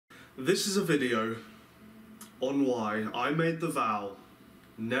This is a video on why I made the vow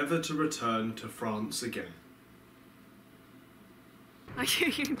never to return to France again.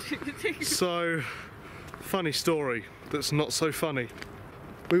 So, funny story that's not so funny.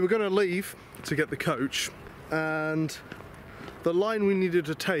 We were going to leave to get the coach, and the line we needed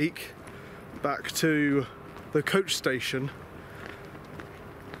to take back to the coach station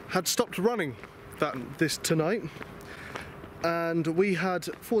had stopped running tonight, and we had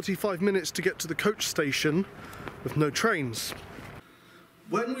 45 minutes to get to the coach station with no trains.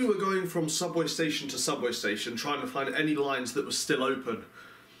 When we were going from subway station to subway station trying to find any lines that were still open,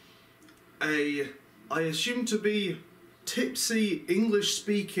 I assumed to be tipsy,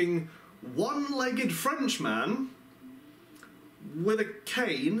 English-speaking, one-legged Frenchman with a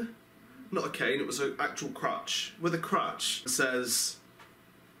cane, not a cane, it was an actual crutch, with a crutch, says,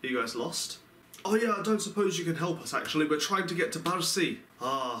 "Are you guys lost?" "Oh yeah, I don't suppose you can help us actually, we're trying to get to Bercy."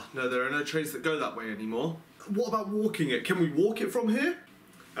 "Ah, no, there are no trains that go that way anymore." "What about walking it? Can we walk it from here?"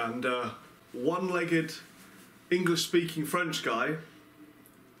 And one-legged English-speaking French guy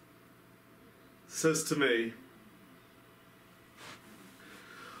says to me,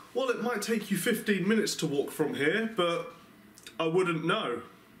 "Well, it might take you 15 minutes to walk from here, but I wouldn't know."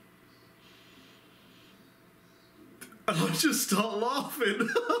 And I just start laughing.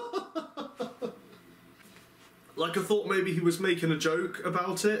 Like I thought maybe he was making a joke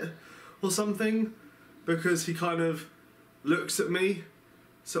about it or something, because he kind of looks at me,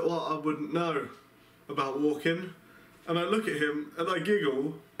 so well, I wouldn't know about walking. And I look at him and I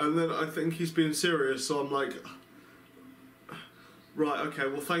giggle, and then I think he's being serious, so I'm like, right, okay,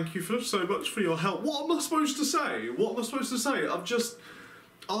 well thank you so much for your help. What am I supposed to say? What am I supposed to say? I've just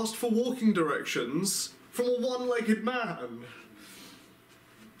asked for walking directions from a one-legged man.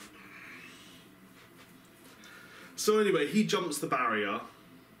 So anyway, he jumps the barrier.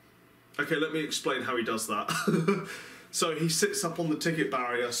 Okay, let me explain how he does that. So he sits up on the ticket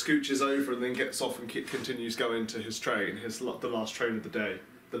barrier, scooches over, and then gets off and continues going to his train, the last train of the day,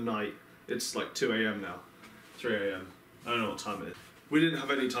 the night. It's like 2 AM now, 3 AM. I don't know what time it is. We didn't have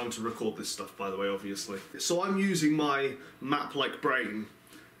any time to record this stuff, by the way, obviously. So I'm using my map-like brain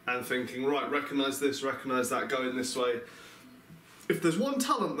and thinking, right, recognise this, recognise that, going this way. If there's one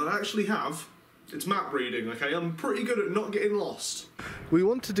talent that I actually have, it's map reading, okay? I'm pretty good at not getting lost. We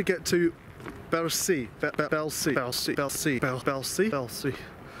wanted to get to Bercy.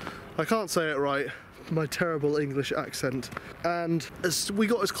 I can't say it right, my terrible English accent. And as we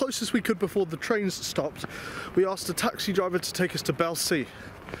got as close as we could before the trains stopped, we asked a taxi driver to take us to Bercy.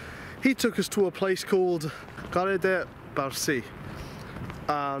 He took us to a place called Gare de Bercy.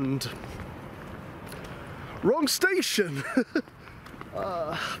 And wrong station!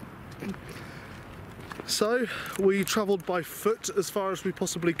 So we travelled by foot as far as we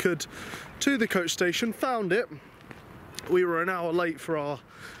possibly could to the coach station, found it. We were an hour late for our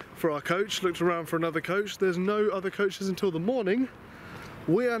coach, looked around for another coach. There's no other coaches until the morning.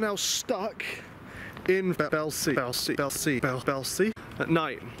 We are now stuck in Bercy at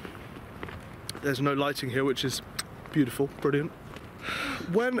night. There's no lighting here, which is beautiful, brilliant.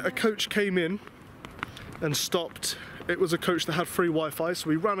 When a coach came in and stopped, it was a coach that had free Wi-Fi, so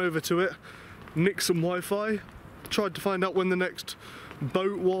we ran over to it, nicked some Wi-Fi, tried to find out when the next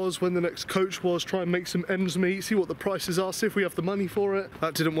boat was, when the next coach was, try and make some ends meet, see what the prices are, see if we have the money for it.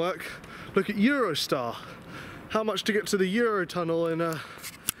 That didn't work. Look at Eurostar. How much to get to the Eurotunnel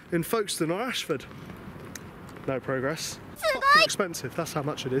in Folkestone or Ashford? No progress. Fucking expensive, that's how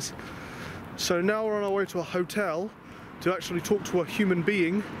much it is. So now we're on our way to a hotel to actually talk to a human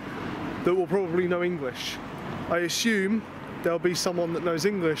being that will probably know English. I assume there'll be someone that knows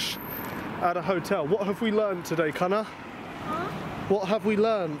English at a hotel. What have we learned today, Kana? Huh? What have we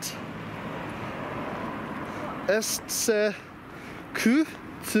learned? Est-ce que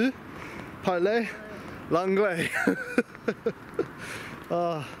tu parles l'anglais?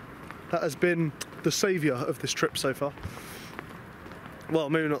 That has been the saviour of this trip so far. Well,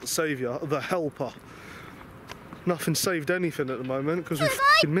 maybe not the saviour, the helper. Nothing saved anything at the moment because we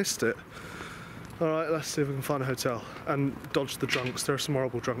f***ing missed it. Alright, let's see if we can find a hotel and dodge the drunks. There are some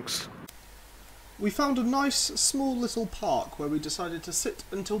horrible drunks. We found a nice, small little park where we decided to sit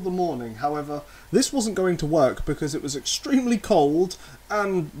until the morning. However, this wasn't going to work because it was extremely cold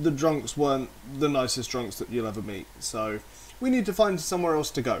and the drunks weren't the nicest drunks that you'll ever meet. So, we need to find somewhere else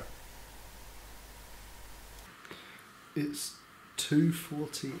to go. It's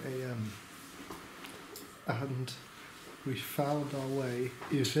 2:40 AM and we found our way,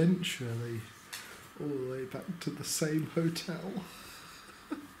 eventually, all the way back to the same hotel.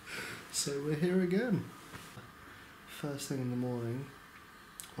 So we're here again. First thing in the morning,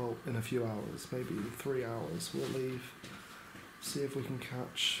 well, in a few hours, maybe in 3 hours, we'll leave, see if we can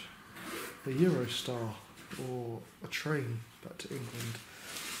catch a Eurostar or a train back to England.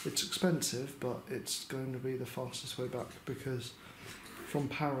 It's expensive, but it's going to be the fastest way back, because from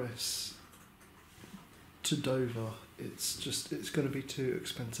Paris to Dover, it's going to be too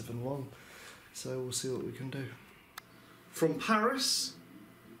expensive and long. So we'll see what we can do. From Paris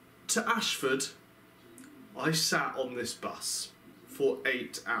to Ashford, I sat on this bus for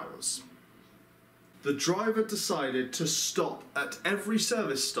 8 hours. The driver decided to stop at every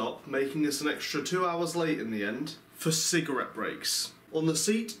service stop, making us an extra 2 hours late in the end, for cigarette breaks. On the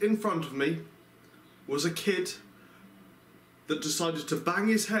seat in front of me was a kid that decided to bang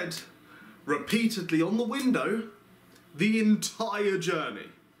his head repeatedly on the window the entire journey.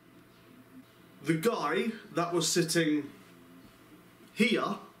 The guy that was sitting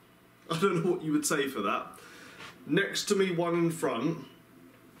here, I don't know what you would say for that, next to me, one in front,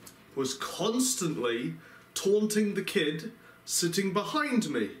 was constantly taunting the kid sitting behind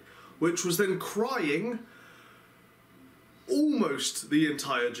me, which was then crying almost the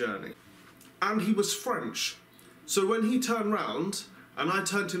entire journey. And he was French, so when he turned round and I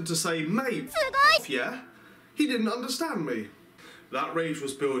turned to him to say, "Mate, f*** yeah," he didn't understand me. That rage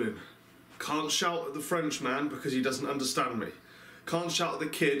was building. Can't shout at the French man because he doesn't understand me. Can't shout at the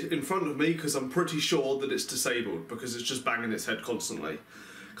kid in front of me because I'm pretty sure that it's disabled because it's just banging its head constantly.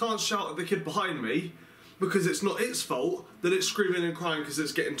 Can't shout at the kid behind me because it's not its fault that it's screaming and crying because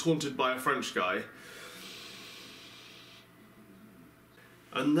it's getting taunted by a French guy.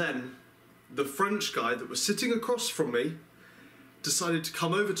 And then the French guy that was sitting across from me decided to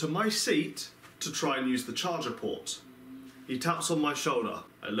come over to my seat to try and use the charger port. He taps on my shoulder.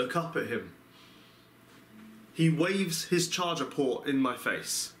 I look up at him. He waves his charger port in my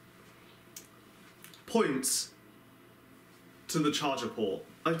face. Points to the charger port.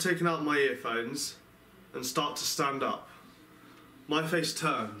 I've taken out my earphones and start to stand up. My face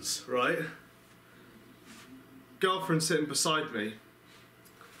turns, right? Girlfriend sitting beside me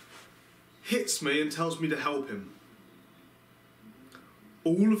hits me and tells me to help him.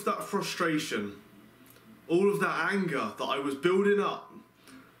 All of that frustration, all of that anger that I was building up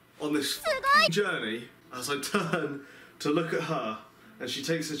on this journey, as I turn to look at her and she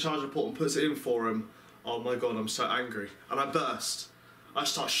takes the charger port and puts it in for him, oh my god, I'm so angry. And I burst. I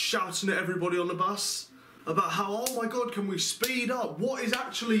start shouting at everybody on the bus about how, oh my god, can we speed up? What is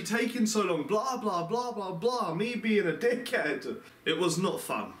actually taking so long? Blah, blah, blah, blah, blah. Me being a dickhead. It was not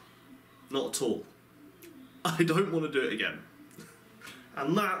fun. Not at all. I don't want to do it again.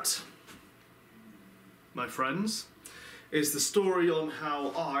 And that, my friends, is the story on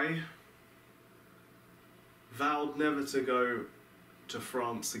how I vowed never to go to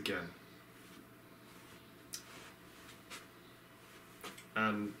France again.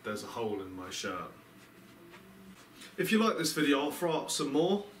 And there's a hole in my shirt. If you like this video, I'll throw up some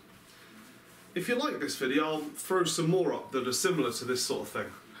more. If you like this video, I'll throw some more up that are similar to this sort of thing.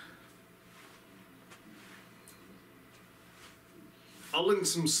 I'll link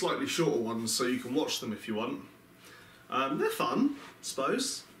some slightly shorter ones so you can watch them if you want. They're fun, I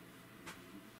suppose.